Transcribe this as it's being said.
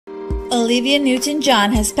Olivia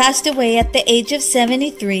Newton-John has passed away at the age of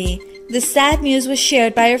 73. The sad news was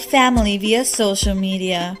shared by her family via social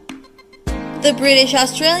media. The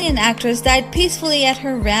British-Australian actress died peacefully at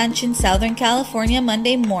her ranch in Southern California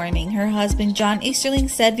Monday morning, her husband John Easterling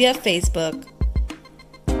said via Facebook.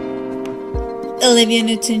 Olivia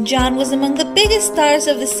Newton-John was among the biggest stars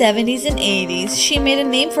of the 70s and 80s. She made a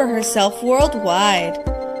name for herself worldwide.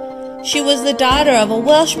 She was the daughter of a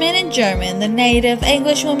Welshman and German. The native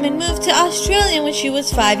Englishwoman moved to Australia when she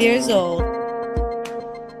was 5 years old.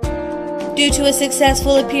 Due to a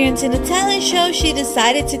successful appearance in a talent show, she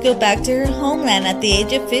decided to go back to her homeland at the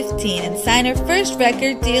age of 15 and sign her first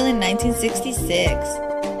record deal in 1966.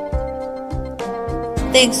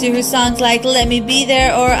 Thanks to her songs like Let Me Be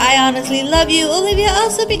There or I Honestly Love You, Olivia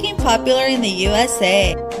also became popular in the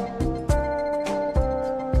USA.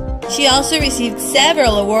 She also received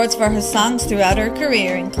several awards for her songs throughout her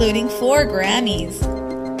career, including 4 Grammys.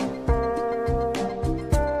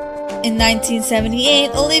 In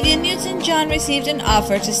 1978, Olivia Newton-John received an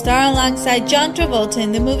offer to star alongside John Travolta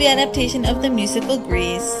in the movie adaptation of the musical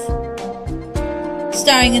Grease.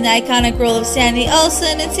 Starring in the iconic role of Sandy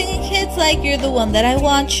Olsen and singing hits like You're the One That I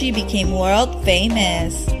Want, she became world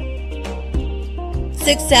famous.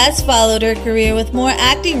 Success followed her career with more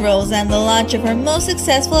acting roles and the launch of her most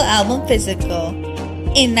successful album, Physical.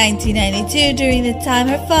 In 1992, during the time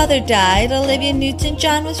her father died, Olivia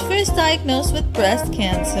Newton-John was first diagnosed with breast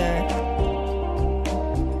cancer.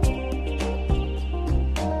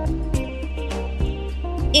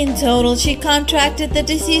 In total, she contracted the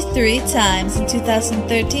disease 3 times. In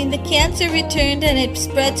 2013, the cancer returned and it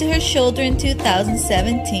spread to her shoulder in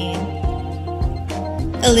 2017.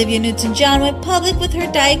 Olivia Newton-John went public with her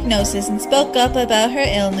diagnosis and spoke up about her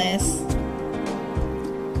illness.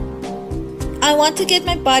 I want to get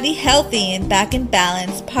my body healthy and back in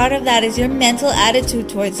balance. Part of that is your mental attitude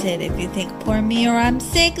towards it. If you think poor me or I'm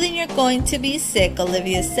sick, then you're going to be sick,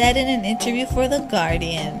 Olivia said in an interview for The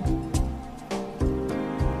Guardian.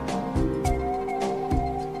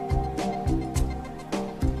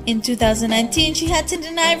 In 2019, she had to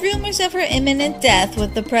deny rumors of her imminent death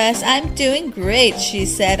with the press. I'm doing great, she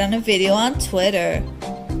said on a video on Twitter.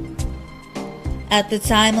 At the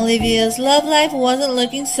time, Olivia's love life wasn't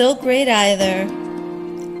looking so great either.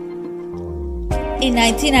 In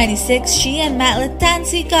 1996, she and Matt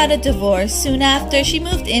Lattanzi got a divorce. Soon after, she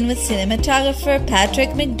moved in with cinematographer Patrick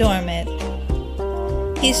McDormand.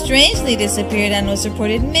 He strangely disappeared and was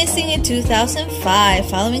reported missing in 2005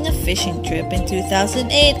 following a fishing trip. In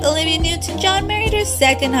 2008, Olivia Newton-John married her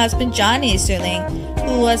second husband, John Easterling,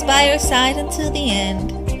 who was by her side until the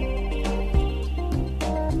end.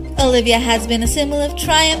 Olivia has been a symbol of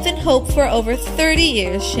triumph and hope for over 30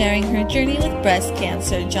 years, sharing her journey with breast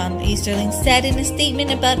cancer, John Easterling said in a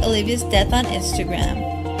statement about Olivia's death on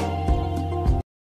Instagram.